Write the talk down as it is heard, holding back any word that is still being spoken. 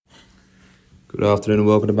Good afternoon and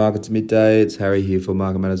welcome to Markets Midday. It's Harry here for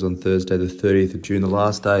Market Matters on Thursday the 30th of June, the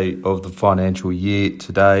last day of the financial year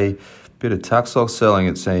today. Bit of tax loss selling,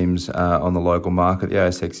 it seems, on the local market. The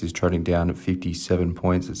ASX is trading down at 57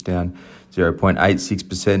 points. It's down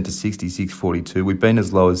 0.86% to 66.42. We've been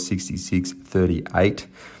as low as 66.38,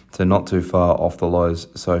 so not too far off the lows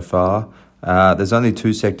so far. There's only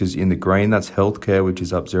two sectors in the green. That's healthcare, which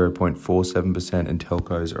is up 0.47%, and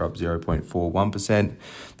telcos are up 0.41%.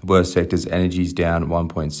 The worst sector is energy is down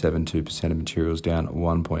 1.72%, and materials down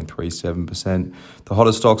 1.37%. The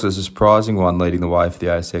hottest stocks is a surprising one, leading the way for the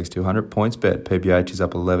ASX 200. PointsBet, PBH is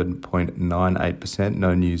up 11.98%.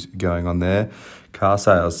 No news going on there. Car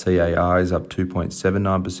sales, CAR, is up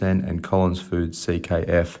 2.79%, and Collins Foods,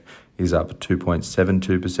 CKF, is up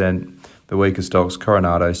 2.72%. The weaker stocks,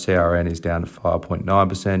 Coronado, CRN, is down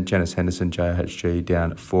 5.9%, Janus Henderson, JHG,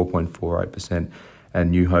 down 4.48%,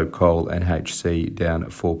 and New Hope Coal, NHC, down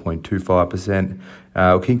 4.25%.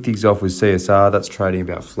 We'll kick things off with CSR. That's trading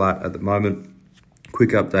about flat at the moment.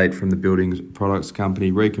 Quick update from the Building Products Company,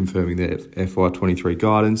 reconfirming their FY23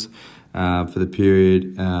 guidance for the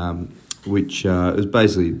period, which is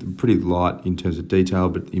basically pretty light in terms of detail,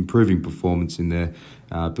 but improving performance in their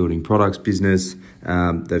building products business.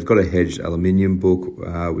 They've got a hedged aluminium book,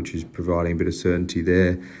 which is providing a bit of certainty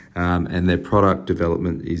there. And their product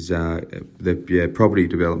development is, property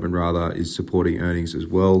development rather, is supporting earnings as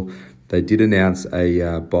well. They did announce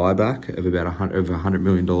a buyback of about $100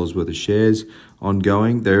 million worth of shares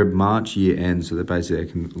ongoing. Their March year ends, so they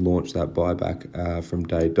can launch that buyback from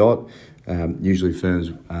day dot. Usually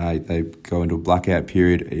firms, they go into a blackout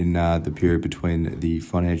period in the period between the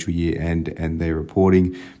financial year end and their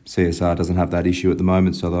reporting. CSR doesn't have that issue at the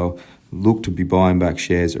moment, so they'll look to be buying back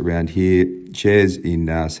shares around here. Shares in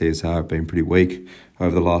CSR have been pretty weak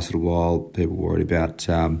over the last little while. People worried about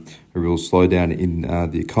a real slowdown in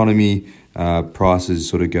the economy, prices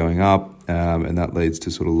sort of going up, and that leads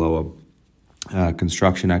to sort of lower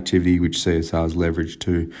construction activity, which CSR is leveraged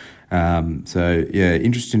to.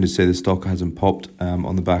 Interesting to see the stock hasn't popped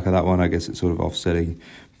on the back of that one. I guess it's sort of offsetting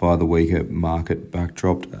by the weaker market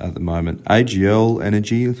backdrop at the moment. AGL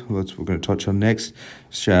Energy, that's what we're going to touch on next.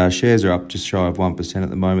 Shares are up just shy of 1% at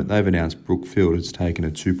the moment. They've announced Brookfield has taken a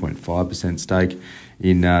 2.5% stake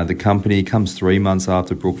in the company. Comes 3 months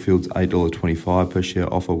after Brookfield's $8.25 per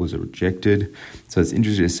share offer was rejected. So it's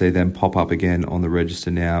interesting to see them pop up again on the register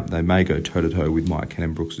now. They may go toe-to-toe with Mike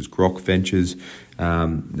Cannon-Brookes' Grok Ventures.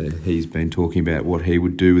 He's been talking about what he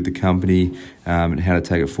would do with the company and how to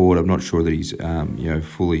take it forward. I'm not sure that he's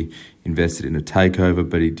fully invested in a takeover,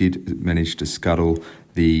 but he did manage to scuttle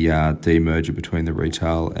the demerger between the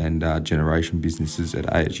retail and generation businesses at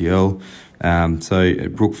AGL. So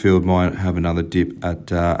Brookfield might have another dip at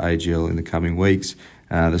AGL in the coming weeks.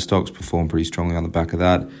 The stocks perform pretty strongly on the back of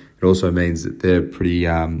that. It also means that they're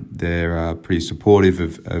pretty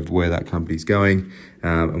supportive of where that company's going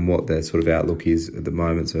and what their sort of outlook is at the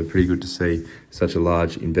moment. So pretty good to see such a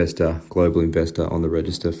large global investor on the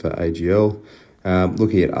register for AGL.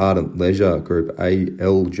 Looking at Ardent Leisure Group,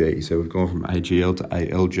 ALG. So we've gone from AGL to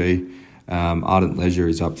ALG. Ardent Leisure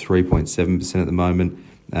is up 3.7% at the moment.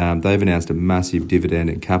 They've announced a massive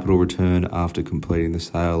dividend and capital return after completing the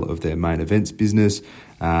sale of their main events business.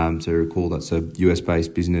 So recall that's a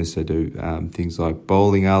US-based business. They do things like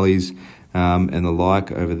bowling alleys and the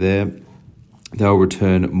like over there. They'll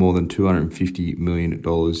return more than $250 million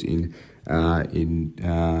in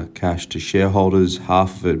cash to shareholders,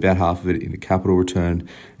 about half of it in a capital return,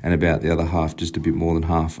 and about the other half, just a bit more than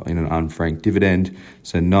half, in an unfranked dividend.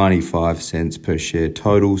 So 95 cents per share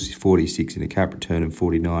total, 46 in a cap return and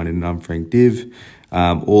 49 in an unfranked div.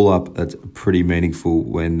 All up, that's pretty meaningful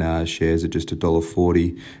when shares are just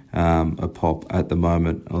 $1.40 a pop at the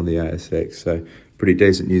moment on the ASX. So pretty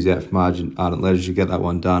decent news out from Ardent Leisure to get that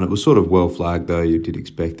one done. It was sort of well flagged though. You did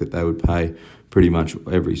expect that they would pay pretty much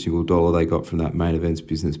every single dollar they got from that main events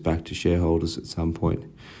business back to shareholders at some point.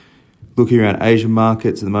 Looking around Asian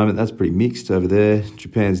markets at the moment, that's pretty mixed over there.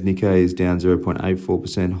 Japan's Nikkei is down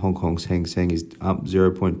 0.84%. Hong Kong's Hang Seng is up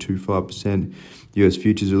 0.25%. US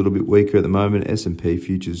futures are a little bit weaker at the moment. S&P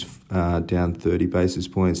futures down 30 basis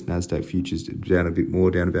points. Nasdaq futures down a bit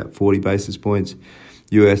more, down about 40 basis points.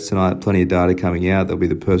 US tonight, plenty of data coming out. There'll be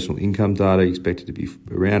the personal income data expected to be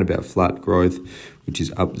around about flat growth, which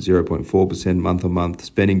is up 0.4% month on month.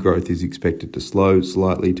 Spending growth is expected to slow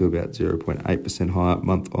slightly to about 0.8% higher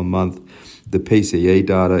month on month. The PCE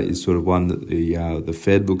data is sort of one that the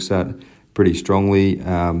Fed looks at pretty strongly.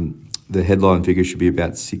 The headline figure should be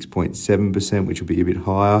about 6.7%, which will be a bit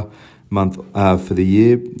higher for the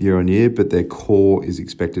year on year, but their core is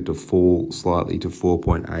expected to fall slightly to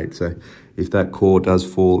 4.8. So if that core does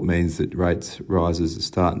fall, it means that rates rises are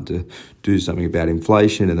starting to do something about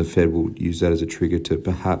inflation, and the Fed will use that as a trigger to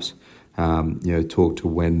perhaps talk to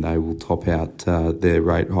when they will top out their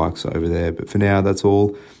rate hikes over there. But for now, that's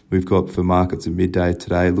all we've got for markets at midday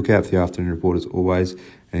today. Look out for the afternoon report as always,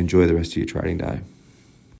 and enjoy the rest of your trading day.